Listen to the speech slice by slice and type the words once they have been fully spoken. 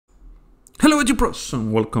Hello IT pros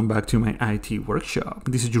and welcome back to my IT workshop.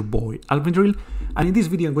 This is your boy Alvendril, and in this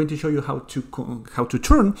video I'm going to show you how to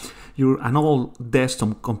turn an old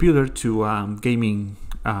desktop computer to a gaming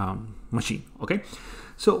machine. Okay,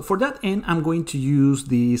 so for that end I'm going to use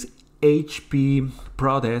this HP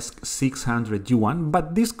ProDesk 600 U1,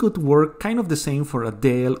 but this could work kind of the same for a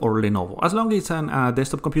Dell or Lenovo, as long as it's a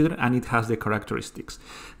desktop computer and it has the characteristics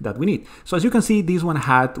that we need. So as you can see, this one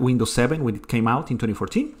had Windows 7 when it came out in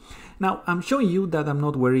 2014. Now I'm showing you that I'm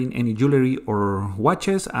not wearing any jewelry or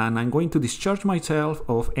watches, and I'm going to discharge myself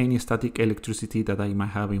of any static electricity that I might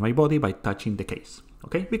have in my body by touching the case,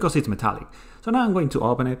 okay, because it's metallic. So now I'm going to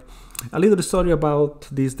open it. A little story about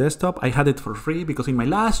this desktop. I had it for free because in my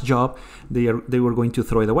last job they were going to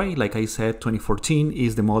throw it away. Like I said, 2014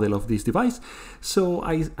 is the model of this device. So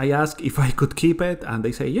I asked if I could keep it, and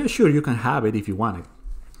they say, yeah, sure, you can have it if you want it.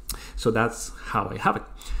 So that's how I have it.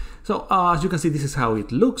 So as you can see, this is how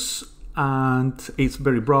it looks, and it's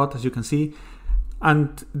very broad, as you can see.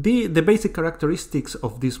 And the basic characteristics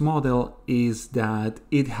of this model is that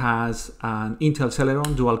it has an Intel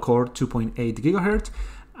Celeron dual-core 2.8 GHz,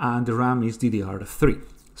 and the RAM is DDR3.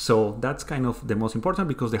 So that's kind of the most important,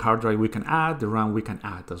 because the hard drive we can add, the RAM we can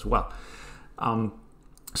add as well.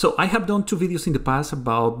 So I have done two videos in the past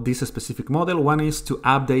about this specific model. One is to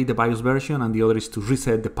update the BIOS version, and the other is to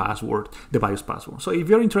reset the password, the BIOS password. So if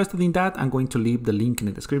you're interested in that, I'm going to leave the link in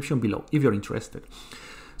the description below if you're interested.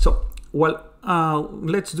 So, well,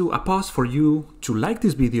 let's do a pause for you to like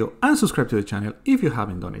this video and subscribe to the channel if you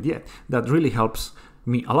haven't done it yet. That really helps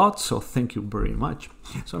me a lot, so thank you very much.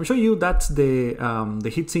 So I'm showing you that's the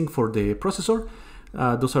heatsink for the processor.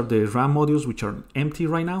 Those are the RAM modules, which are empty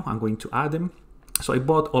right now. I'm going to add them. So I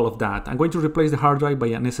bought all of that. I'm going to replace the hard drive by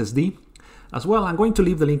an SSD as well. I'm going to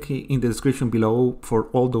leave the link in the description below for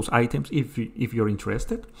all those items if you're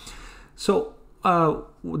interested. So the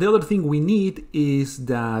other thing we need is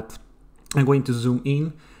that, I'm going to zoom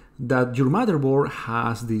in, that your motherboard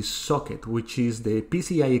has this socket, which is the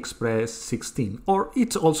PCI Express 16, or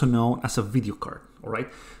it's also known as a video card. All right,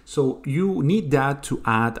 so you need that to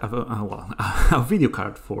add a video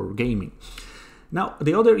card for gaming. Now,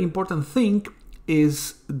 the other important thing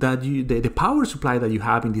is that the power supply that you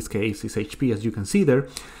have in this case is HP, as you can see there.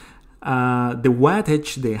 The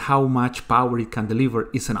wattage, how much power it can deliver,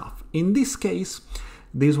 is enough. In this case,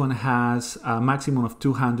 this one has a maximum of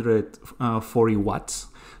 240 watts.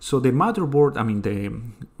 So the motherboard, I mean the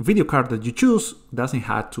video card that you choose, doesn't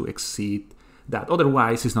have to exceed that.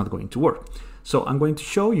 Otherwise, it's not going to work. So I'm going to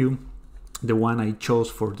show you the one I chose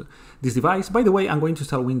for this device. By the way, I'm going to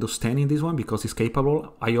install Windows 10 in this one because it's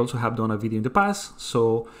capable. I also have done a video in the past,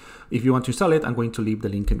 so if you want to install it, I'm going to leave the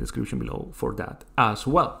link in the description below for that as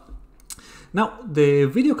well. Now, the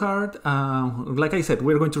video card, like I said,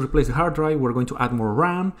 we're going to replace the hard drive, we're going to add more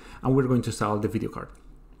RAM, and we're going to install the video card.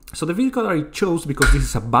 So the video card I chose, because this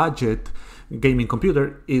is a budget gaming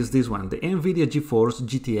computer, is this one, the Nvidia Geforce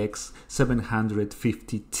GTX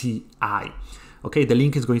 750 Ti. Okay, the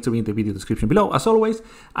link is going to be in the video description below, as always.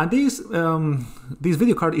 And this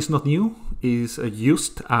video card is not new, is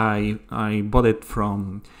used. I bought it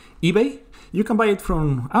from eBay. You can buy it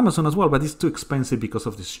from Amazon as well, but it's too expensive because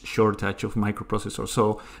of this shortage of microprocessors.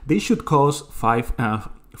 So they should cost $50,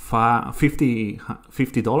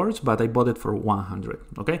 but I bought it for $100.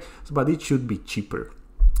 Okay, so, but it should be cheaper.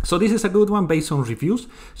 So this is a good one based on reviews,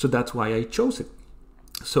 so that's why I chose it.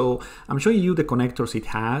 So I'm showing you the connectors it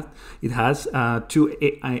has. It has two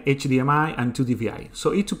HDMI and two DVI.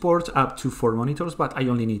 So it supports up to 4 monitors, but I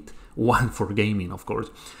only need one for gaming, of course.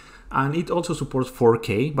 And it also supports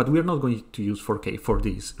 4K, but we're not going to use 4K for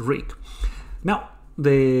this rig. Now,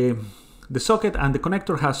 the socket and the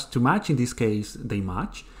connector has to match. In this case, they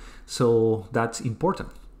match. So that's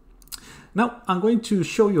important. Now, I'm going to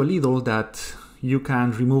show you a little that you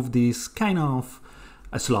can remove these kind of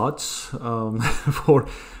slots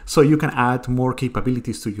so you can add more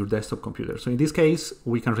capabilities to your desktop computer. So in this case,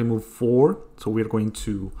 we can remove 4. So we're going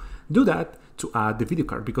to do that to add the video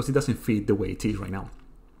card because it doesn't fit the way it is right now.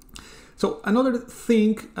 So another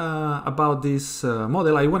thing about this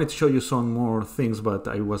model, I wanted to show you some more things, but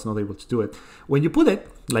I was not able to do it. When you put it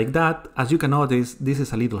like that, as you can notice, this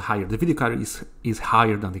is a little higher. The video card is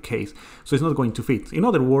higher than the case, so it's not going to fit. In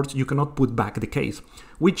other words, you cannot put back the case,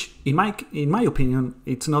 which in my opinion,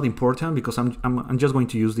 it's not important because I'm just going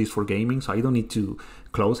to use this for gaming, so I don't need to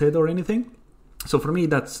close it or anything. So for me,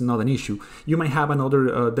 that's not an issue. You might have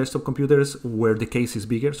another desktop computers where the case is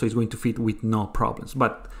bigger, so it's going to fit with no problems.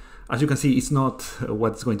 But as you can see, it's not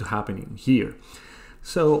what's going to happen in here.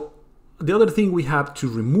 So the other thing we have to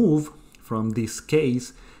remove from this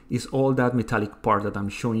case is all that metallic part that I'm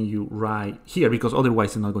showing you right here, because otherwise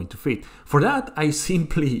it's not going to fit. For that, I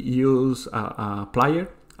simply use a plier,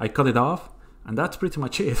 I cut it off, and that's pretty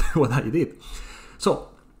much it, what I did. So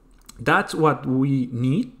that's what we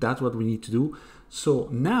need, that's what we need to do. So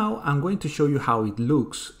now I'm going to show you how it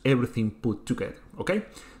looks, everything put together, okay?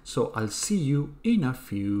 So I'll see you in a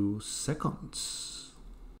few seconds.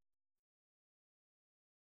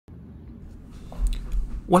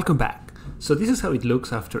 Welcome back. So this is how it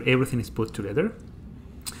looks after everything is put together.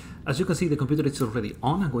 As you can see, the computer is already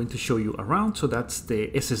on. I'm going to show you around. So that's the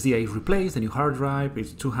SSD I replaced, the new hard drive,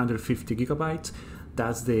 it's 250 gigabytes.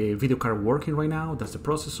 That's the video card working right now, that's the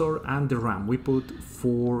processor, and the RAM. We put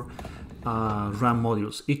 4 RAM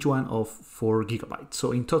modules, each one of 4 gigabytes.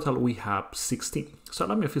 So in total we have 16. So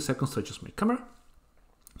allow me a few seconds to adjust my camera.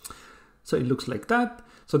 So it looks like that.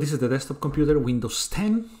 So this is the desktop computer, Windows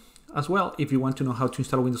 10 as well. If you want to know how to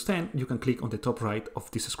install Windows 10, you can click on the top right of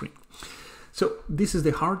this screen. So this is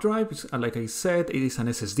the hard drive. It's, like I said, it is an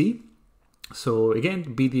SSD. So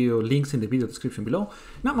again, video links in the video description below.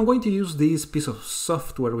 Now I'm going to use this piece of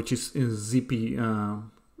software, which is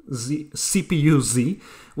CPU-Z,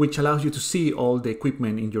 which allows you to see all the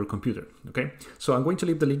equipment in your computer, okay? So I'm going to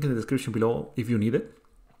leave the link in the description below if you need it.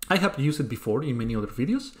 I have used it before in many other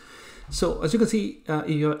videos. So as you can see,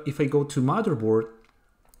 if I go to motherboard,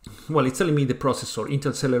 well, it's telling me the processor,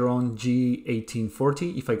 Intel Celeron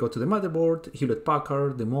G1840. If I go to the motherboard,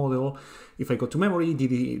 Hewlett-Packard, the model. If I go to memory,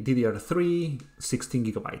 DDR3, 16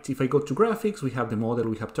 gigabytes. If I go to graphics, we have the model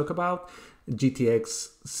we have talked about,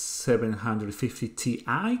 GTX 750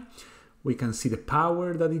 Ti. We can see the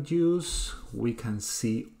power that it uses. We can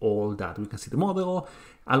see all that. We can see the model,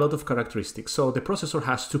 a lot of characteristics. So the processor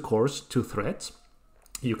has 2 cores, 2 threads.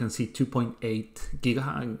 You can see 2.8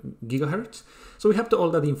 gigahertz. So we have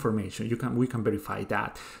all that information. We can verify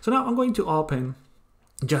that. So now I'm going to open,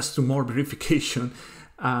 just to more verification,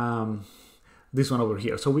 this one over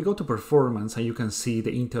here. So we go to performance, and you can see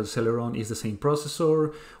the Intel Celeron is the same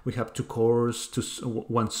processor. We have 2 cores,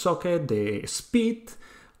 1 socket, the speed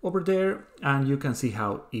over there, and you can see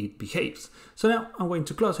how it behaves. So now I'm going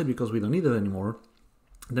to close it because we don't need it anymore.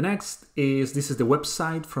 The next is, this is the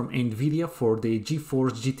website from Nvidia for the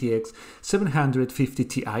Geforce GTX 750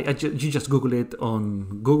 Ti. You just Google it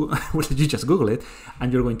on Google, you just Google it,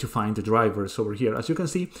 and you're going to find the drivers over here. As you can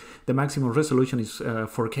see, the maximum resolution is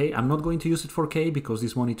 4K. I'm not going to use it 4K because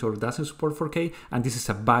this monitor doesn't support 4K, and this is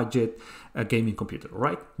a budget gaming computer,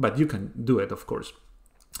 right? But you can do it, of course.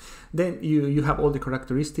 Then you have all the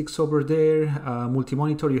characteristics over there.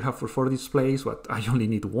 Multi-monitor, you have for 4 displays, but I only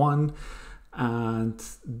need 1. And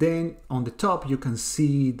then on the top you can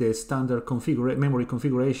see the standard memory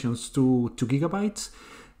configurations, 2 gigabytes,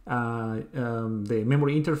 the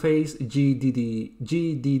memory interface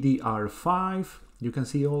GDDR5. You can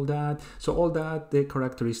see all that. So all that, the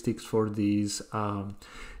characteristics for this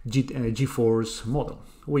GeForce model,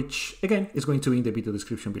 which again is going to be in the video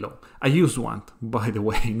description below. I used one, by the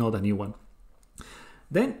way, not a new one.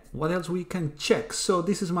 Then what else we can check? So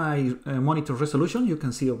this is my monitor resolution. You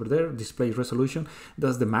can see over there, display resolution.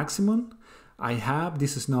 That's the maximum I have.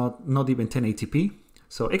 This is not even 1080p.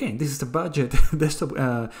 So again, this is the budget desktop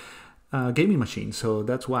gaming machine. So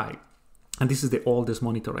that's why. And this is the oldest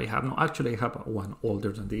monitor I have. No, actually I have one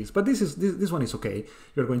older than this, but this one is okay.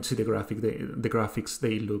 You're going to see the graphics,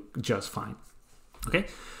 they look just fine. Okay.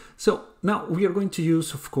 So now we are going to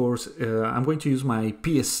use, of course, I'm going to use my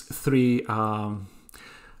PS3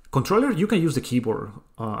 controller. You can use the keyboard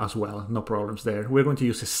as well, no problems there. We're going to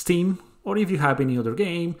use Steam, or if you have any other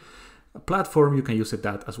game platform, you can use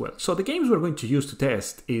that as well. So the games we're going to use to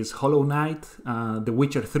test is Hollow Knight, The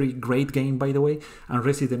Witcher 3, great game by the way, and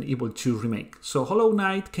Resident Evil 2 Remake. So Hollow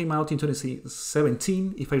Knight came out in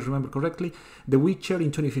 2017, if I remember correctly, The Witcher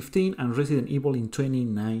in 2015, and Resident Evil in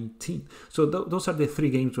 2019. So those are the 3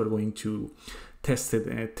 games we're going to test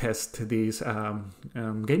this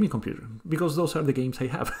gaming computer, because those are the games I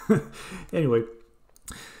have. Anyway,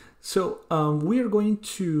 so we are going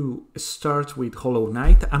to start with Hollow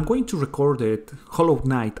Knight. I'm going to record it, Hollow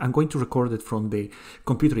Knight, I'm going to record it from the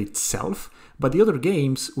computer itself, but the other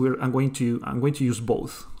games I'm going to use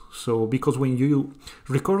both. So because when you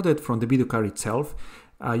record it from the video card itself,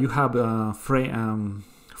 you have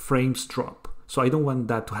frames drop. So I don't want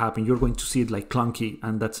that to happen. You're going to see it like clunky,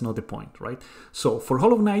 and that's not the point, right? So for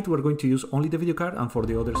Hollow Knight, we're going to use only the video card, and for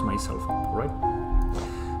the others, my cell phone, right?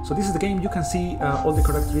 So this is the game. You can see all the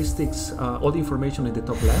characteristics, all the information in the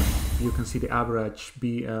top left. You can see the average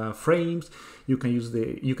frames. You can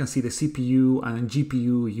see the CPU and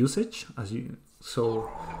GPU usage so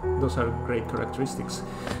those are great characteristics.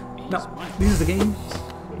 Now this is the game.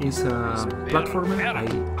 is a platformer.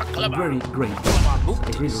 Very great.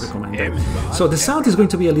 I really recommend it. So the sound is going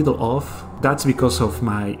to be a little off. That's because of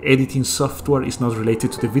my editing software. It's not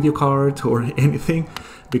related to the video card or anything,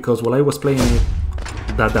 because while I was playing it,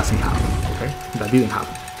 that doesn't happen, okay? That didn't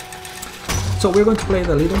happen. So we're going to play it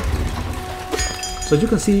a little. So you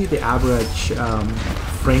can see the average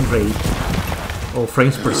frame rate, or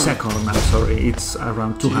frames per second, I'm sorry, it's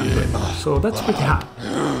around 200. So that's pretty high.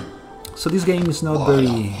 So this game is not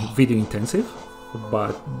very video intensive,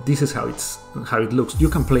 but this is how it looks. You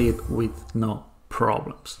can play it with no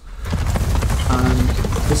problems. And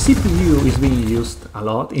the CPU is being used a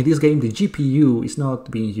lot. In this game, the GPU is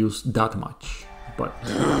not being used that much, but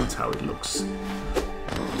that's how it looks.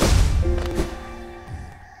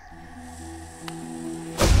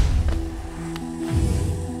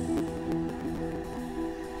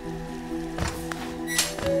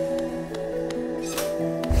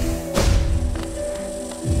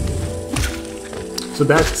 So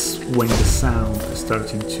that's when the sound is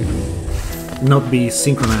starting to not be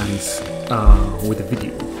synchronized with the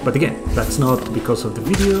video. But again, that's not because of the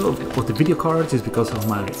video or the video cards, it's because of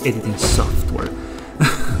my editing software.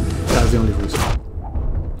 That's the only reason.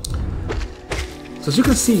 So as you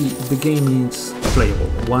can see, the game is playable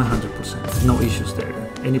 100%, no issues there.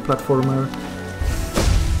 Any platformer,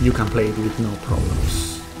 you can play it with no problems.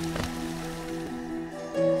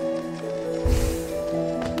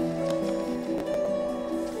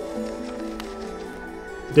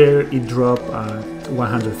 There it dropped at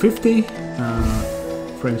 150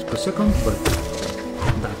 frames per second, but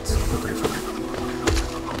that's totally fine.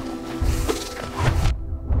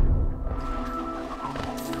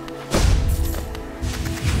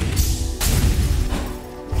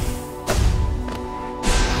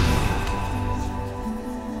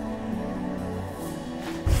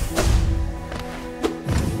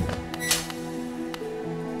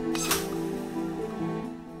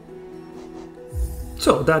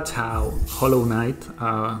 So that's how Hollow Knight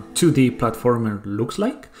 2D platformer looks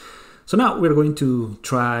like. So now we're going to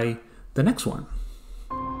try the next one.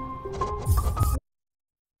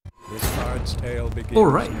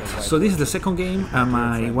 Alright, so this is the second game,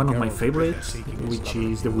 one of my favorites, which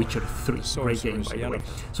is The Witcher 3. Great game, by the way.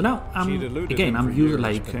 So now, I'm using,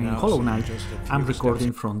 like in Hollow Knight, I'm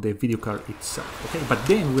recording from the video card itself, okay? But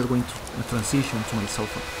then we're going to transition to my cell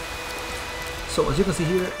phone. So as you can see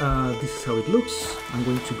here, this is how it looks. I'm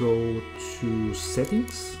going to go to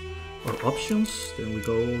settings or options, then we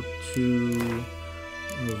go to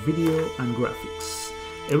video and graphics.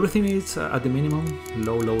 Everything is at the minimum,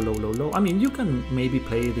 low. I mean, you can maybe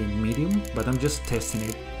play it in medium, but I'm just testing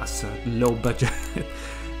it as a low budget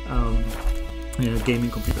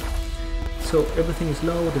gaming computer. So everything is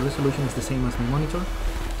low, the resolution is the same as my monitor.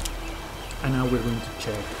 And now we're going to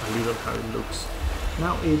check a little how it looks.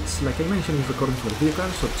 Now it's, like I mentioned, it's recording from the video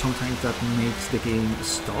card, so sometimes that makes the game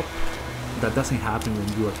stop. That doesn't happen when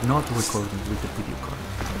you are not recording with the video card,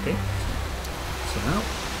 okay? So now,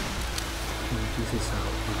 this is how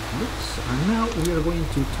it looks. And now we are going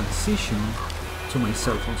to transition to my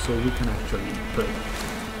cell phone so we can actually play.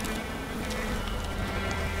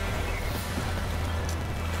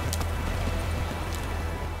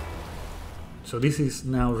 So this is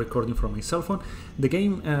now recording from my cell phone. The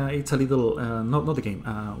game, it's a little, not the game,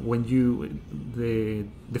 when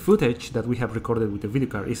the footage that we have recorded with the video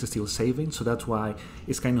card is still saving, so that's why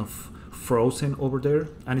it's kind of frozen over there,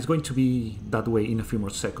 and it's going to be that way in a few more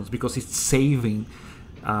seconds because it's saving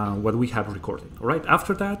what we have recorded. All right,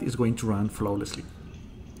 after that, it's going to run flawlessly.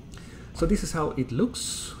 So this is how it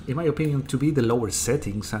looks. In my opinion, to be the lower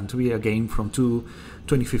settings and to be a game from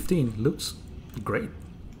 2015 looks great.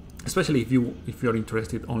 Especially if you're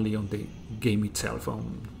interested only on the game itself,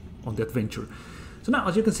 on the adventure. So now,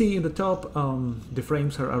 as you can see in the top, the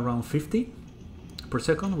frames are around 50 per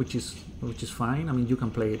second, which is fine. I mean, you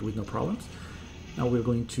can play it with no problems. Now we're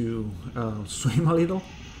going to swim a little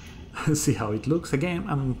and see how it looks. Again,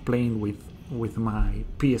 I'm playing with my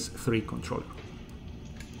PS3 controller.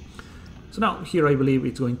 So now here I believe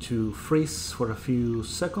it's going to freeze for a few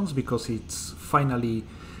seconds because it's finally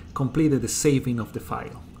completed the saving of the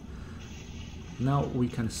file. Now we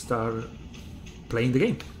can start playing the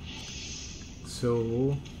game.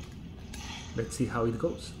 So let's see how it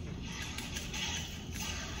goes.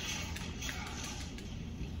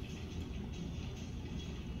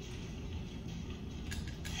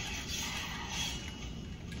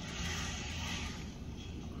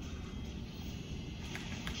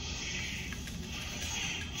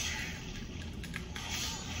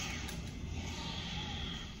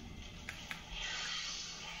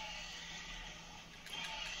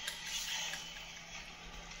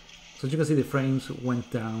 So as you can see, the frames went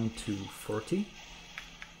down to 40.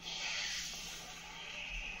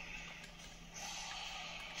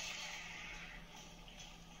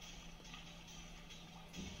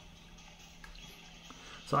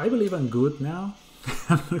 So I believe I'm good now.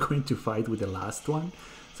 I'm not going to fight with the last one,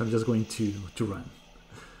 so I'm just going to run.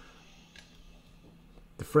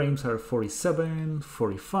 The frames are 47,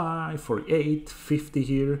 45, 48, 50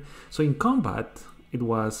 here. So in combat, it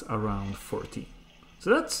was around 40. So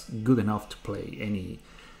that's good enough to play any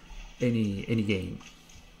game.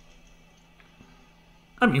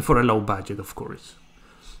 I mean, for a low budget, of course.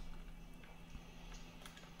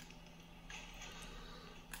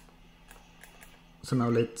 So now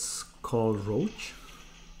let's call Roach.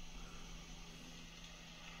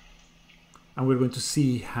 And we're going to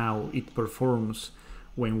see how it performs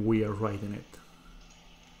when we are riding it.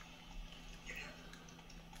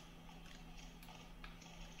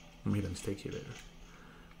 I made a mistake here later.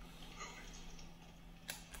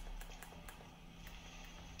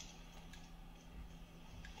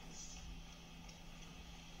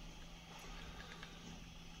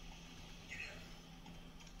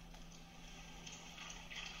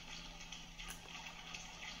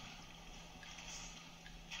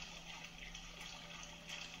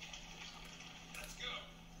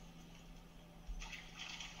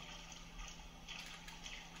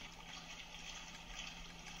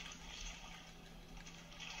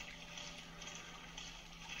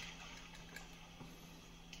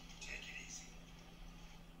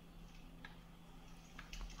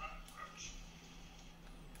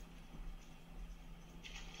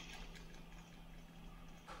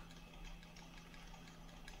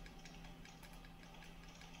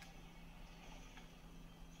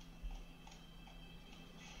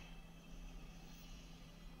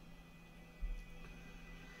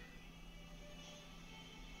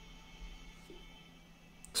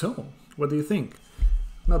 So, what do you think?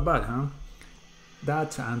 Not bad, huh?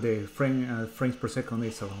 That and the frames per second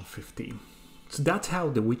is around 50. So that's how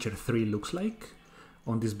The Witcher 3 looks like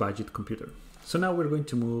on this budget computer. So now we're going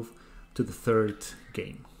to move to the third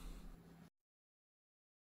game.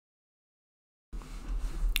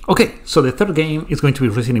 Okay, so the third game is going to be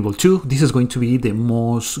Resident Evil 2. This is going to be the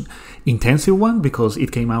most intensive one because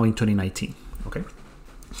it came out in 2019. Okay.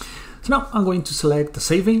 So now I'm going to select the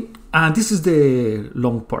saving, and this is the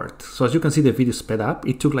long part. So as you can see, the video sped up.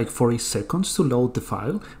 It took like 40 seconds to load the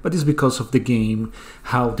file, but it's because of the game,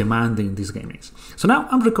 how demanding this game is. So now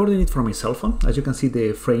I'm recording it from my cell phone. As you can see,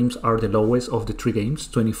 the frames are the lowest of the three games,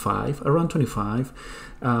 25, around 25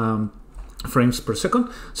 frames per second.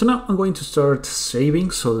 So now I'm going to start saving,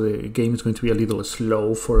 so the game is going to be a little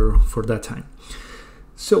slow for that time.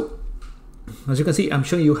 So as you can see, I'm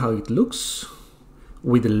showing you how it looks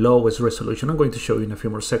with the lowest resolution. I'm going to show you in a few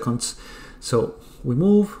more seconds. So we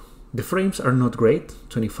move, the frames are not great,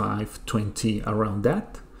 25, 20, around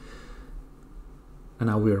that. And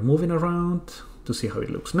now we are moving around to see how it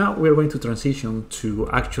looks. Now we're going to transition to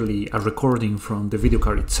actually a recording from the video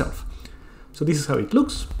card itself. So this is how it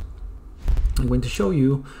looks. I'm going to show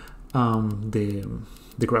you the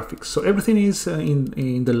graphics. So everything is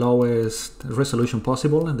in the lowest resolution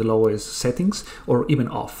possible and the lowest settings, or even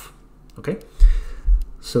off. Okay.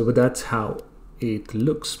 So that's how it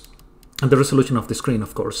looks, and the resolution of the screen,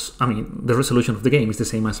 of course. I mean, the resolution of the game is the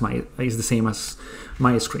same as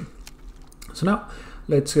my screen. So now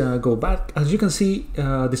let's go back. As you can see,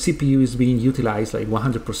 the CPU is being utilized like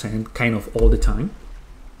 100%, kind of all the time.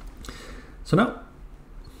 So now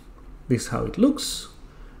this is how it looks,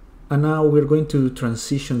 and now we're going to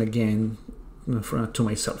transition again to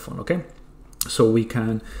my cell phone. Okay, so we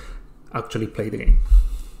can actually play the game.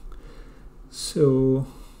 So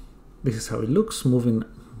this is how it looks, moving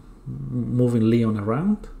Leon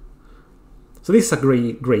around. So this is a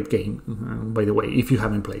great game, by the way, if you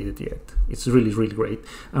haven't played it yet. It's really great.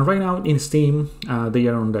 And right now in Steam, they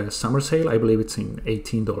are on the summer sale. I believe it's in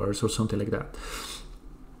 $18 or something like that.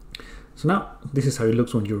 So now this is how it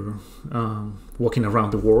looks when you're walking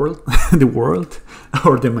around the world,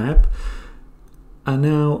 or the map. And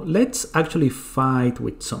now let's actually fight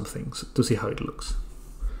with something to see how it looks.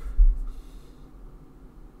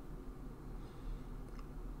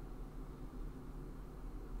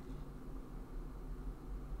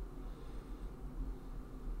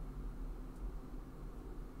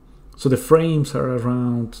 So the frames are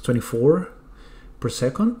around 24 per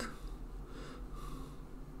second.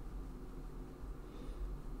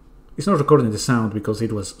 It's not recording the sound because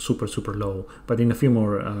it was super low, but in a few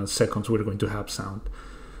more seconds we're going to have sound.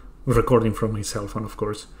 Recording from my cell phone, of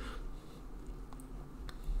course.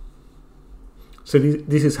 So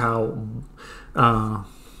this is how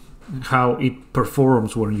how it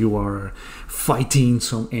performs when you are fighting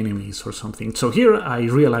some enemies or something. So here I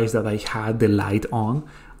realized that I had the light on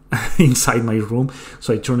inside my room,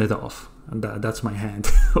 so I turned it off, and that's my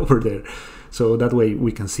hand over there, so that way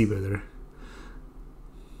we can see better.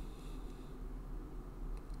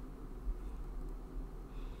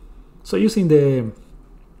 So using the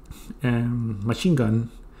machine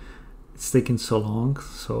gun, it's taking so long,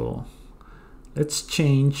 so let's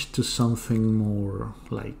change to something more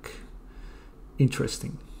like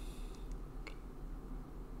interesting.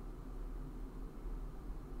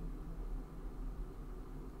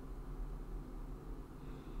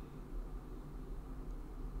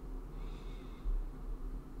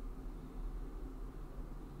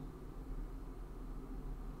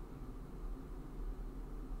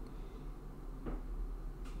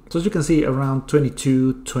 So as you can see, around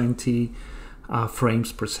 22-20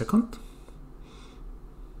 frames per second.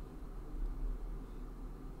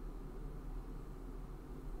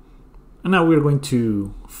 And now we're going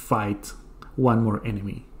to fight one more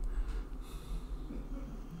enemy.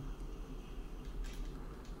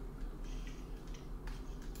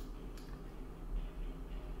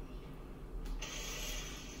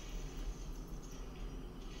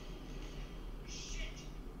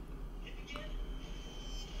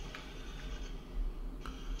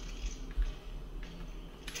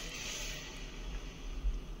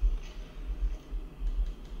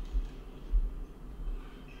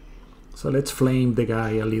 So let's flame the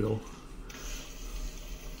guy a little.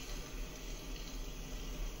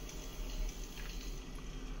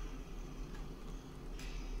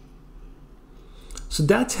 So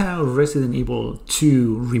that's how Resident Evil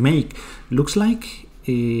 2 Remake looks like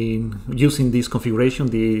using this configuration,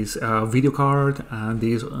 this video card and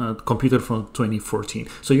this computer from 2014.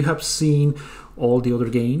 So you have seen all the other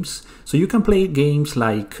games. So you can play games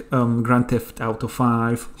like Grand Theft Auto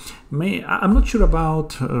 5. I'm not sure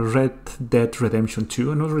about Red Dead Redemption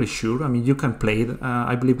 2. I'm not really sure. I mean, you can play it,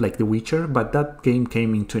 I believe, like The Witcher, but that game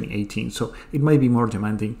came in 2018, so it might be more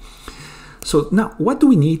demanding. So now, what do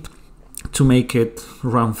we need to make it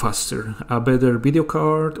run faster? A better video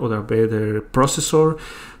card or a better processor?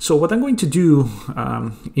 So what I'm going to do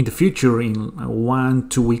in the future, in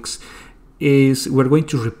 1-2 weeks, is we're going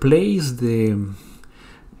to replace the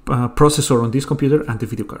processor on this computer and the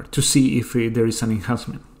video card to see if there is an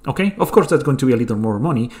enhancement. Okay, of course that's going to be a little more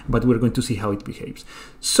money, but we're going to see how it behaves.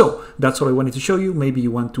 So that's all I wanted to show you. Maybe you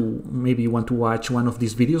want to watch one of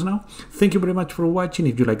these videos now. Thank you very much for watching.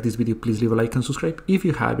 If you like this video, please leave a like and subscribe. If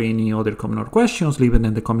you have any other comment or questions, leave it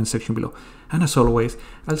in the comment section below. And as always,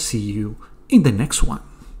 I'll see you in the next one.